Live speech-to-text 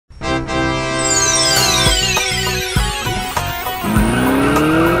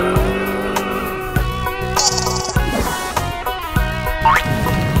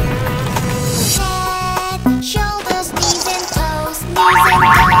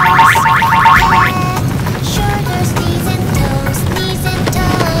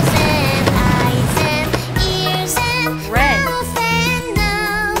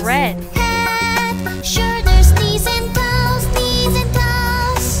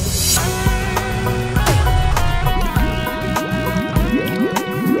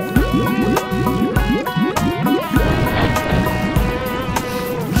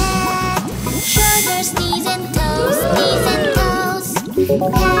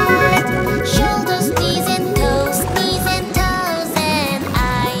head, shoulders, knees and toes, and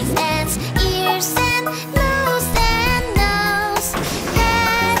eyes and ears and nose.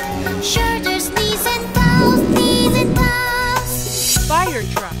 Head, shoulders, knees and toes. Fire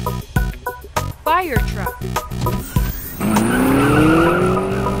truck. Fire truck.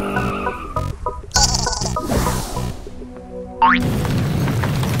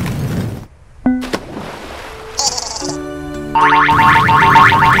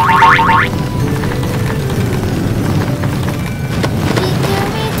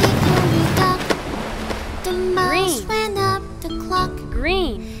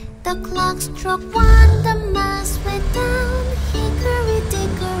 The clock struck one, the mouse went down. Hickory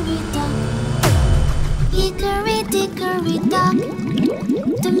dickory dock. Hickory dickory dock.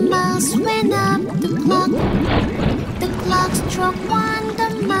 The mouse went up the clock. The clock struck one, the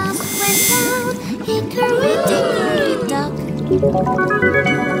mouse went down. Hickory dickory dock.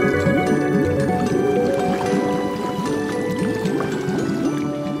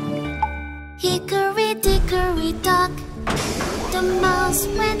 Hickory dickory dock. The mouse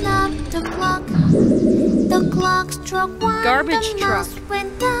went up the clock. The clock struck one. Garbage the truck. mouse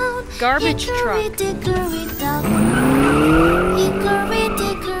went down. Garbage Hickory truck. dickory dock. Hickory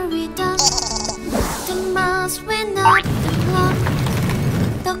dickory dock. The mouse went up the clock.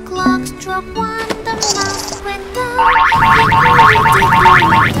 The clock struck one. The mouse went down. Hickory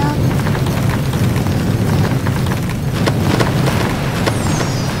dickory dock.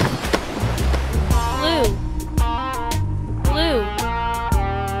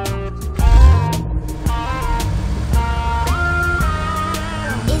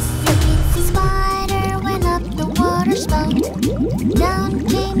 Down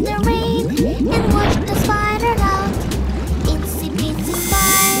came the rain and washed the spider out. Itsy bitsy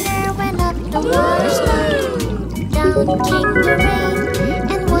spider went up the water spout. Down came the rain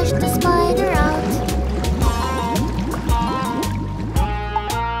and washed the spider out.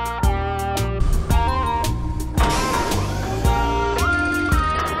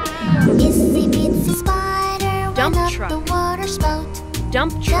 Itsy bitsy spider went up the water spout.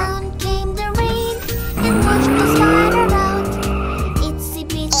 Dump truck. Down came the rain and washed the spider out. Itsy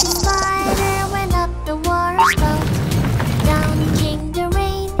bitsy spider went up the water spout. Down came the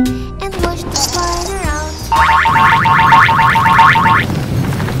rain and washed the spider out.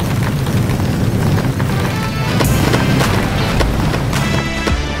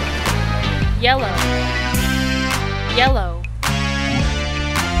 Yellow. Yellow.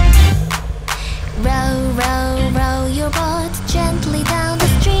 Row, row, row your boat gently down the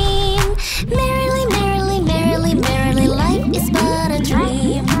stream. Merrily, merrily, merrily, merrily, life is but a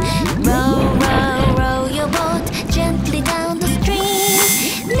dream. Row, row, row your boat gently down the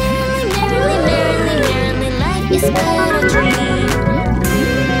stream. Merrily, merrily, merrily, merrily, life is but a dream.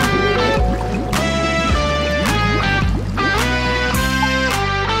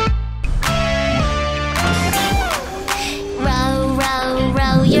 Row, row,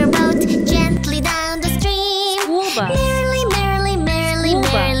 row your boat gently down the stream. School bus. Merrily, merrily, merrily, School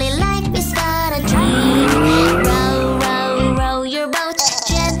bus. merrily, life is but a dream. Row, row, row your boat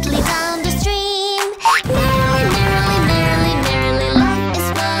gently down the stream. Merrily, merrily, merrily, merrily, life is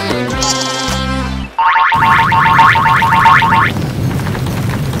but a dream.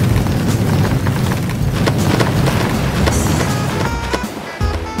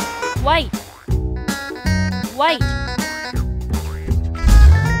 White. White.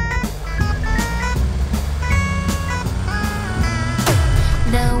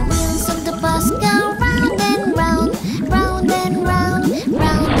 The wheels of the bus go round and round, round and round,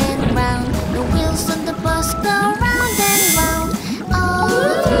 round and round. The wheels of the bus go round and round, all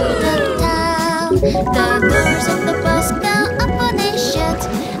through the town. The doors of the bus go open and shut,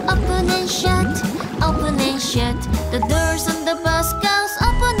 open and shut, open and shut. The doors of the bus goes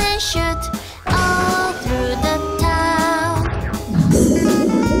open and shut, all through the town.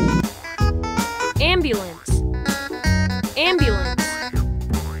 Ambulance. Ambulance.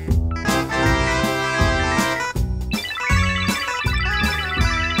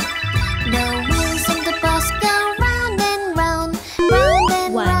 The wheels of the bus go round and round, round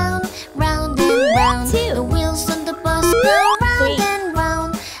and round, round and round. The wheels of the bus go round and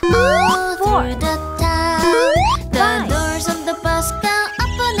round, all through the town. The doors of the bus go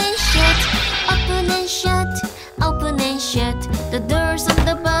open and shut, open and shut, open and shut. The doors of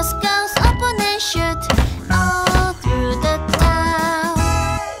the bus goes open and shut, all through the town.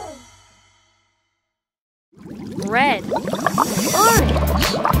 Red. Orange,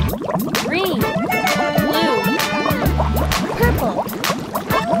 Green. Blue. purple.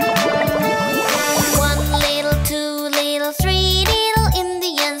 1 little, 2 little, 3 little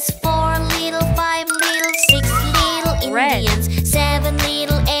Indians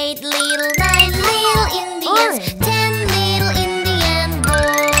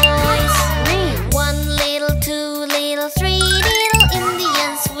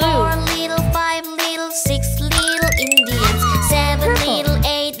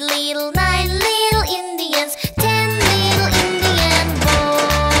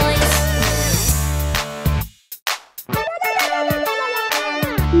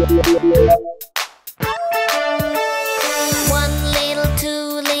One little,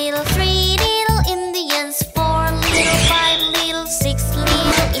 two little, three little Indians, four little, five little, six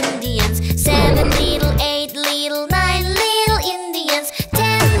little Indians, seven little, eight little, nine little Indians,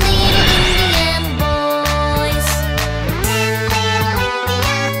 10 little Indian boys. 10 little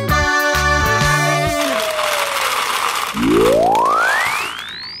Indian boys.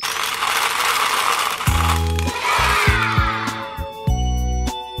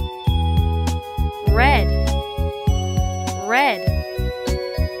 Red, red.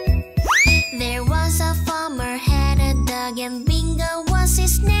 There was a farmer had a dog, and Bingo was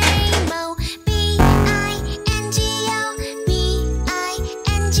his name. Oh, B-I-N-G-O, B-I-N-G-O,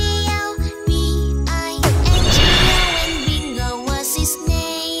 B-I-N-G-O, and Bingo was his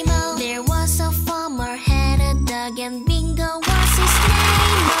name. Oh, there was a farmer had a dog, and Bingo was his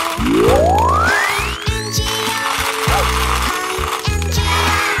name. Oh, I-N-G-O,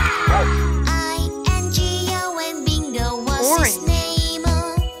 I-N-G-O, I-N-G-O, and Bingo was his Orange. name. Oh.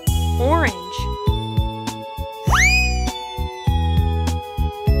 Orange,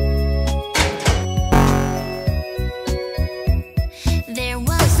 There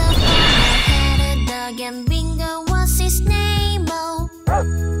was a farmer had a dog, and Bingo was his name. Oh,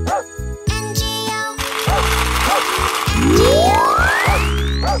 N-G-O, N-G-O,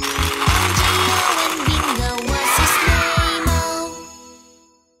 N-G-O, and Bingo was his name. Oh.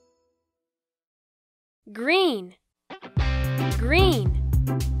 green, green.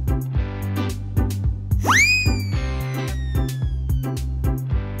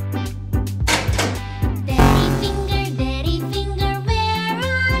 Daddy finger, where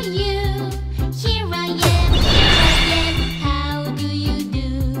are you? Here I am, how do you do?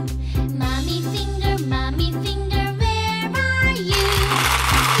 Mommy finger, where are you?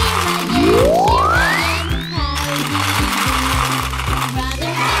 Here I am, how do you do?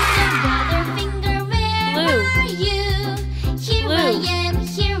 Brother finger, where Blue. are you? Here Blue.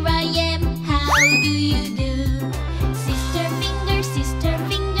 I am, how do you do? Sister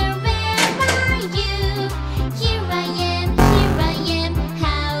finger, where are you? Here I am,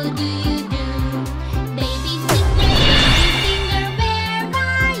 how do you do? Baby finger, where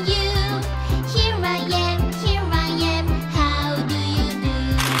are you? Here I am, how do you do?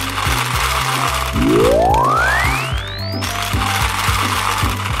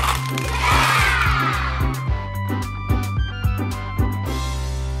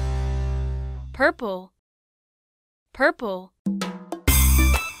 Purple, purple.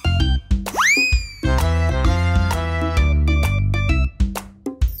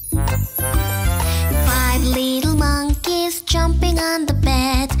 Five little monkeys jumping on the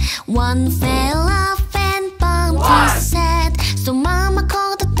bed. One fell off and bumped his head. So Mama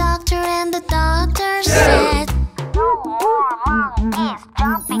called the doctor, and the doctor said, "No more monkeys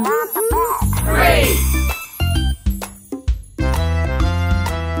jumping on